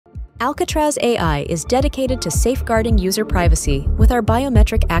Alcatraz AI is dedicated to safeguarding user privacy with our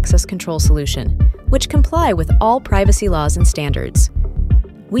biometric access control solution, which comply with all privacy laws and standards.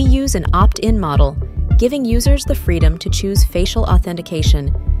 We use an opt-in model, giving users the freedom to choose facial authentication,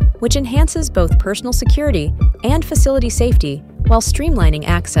 which enhances both personal security and facility safety while streamlining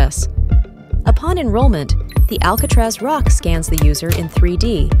access. Upon enrollment, the Alcatraz Rock scans the user in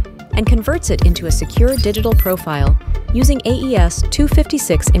 3D and converts it into a secure digital profile using AES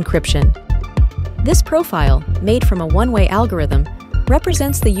 256 encryption. This profile, made from a one-way algorithm,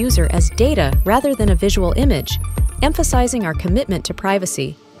 represents the user as data rather than a visual image, emphasizing our commitment to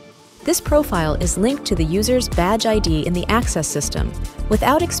privacy. This profile is linked to the user's badge ID in the access system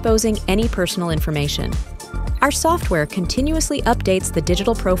without exposing any personal information. Our software continuously updates the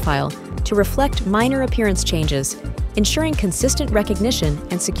digital profile to reflect minor appearance changes, ensuring consistent recognition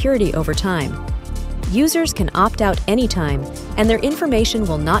and security over time. Users can opt out anytime, and their information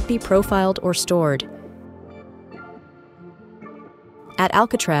will not be profiled or stored. At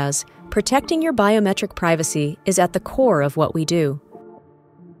Alcatraz, protecting your biometric privacy is at the core of what we do.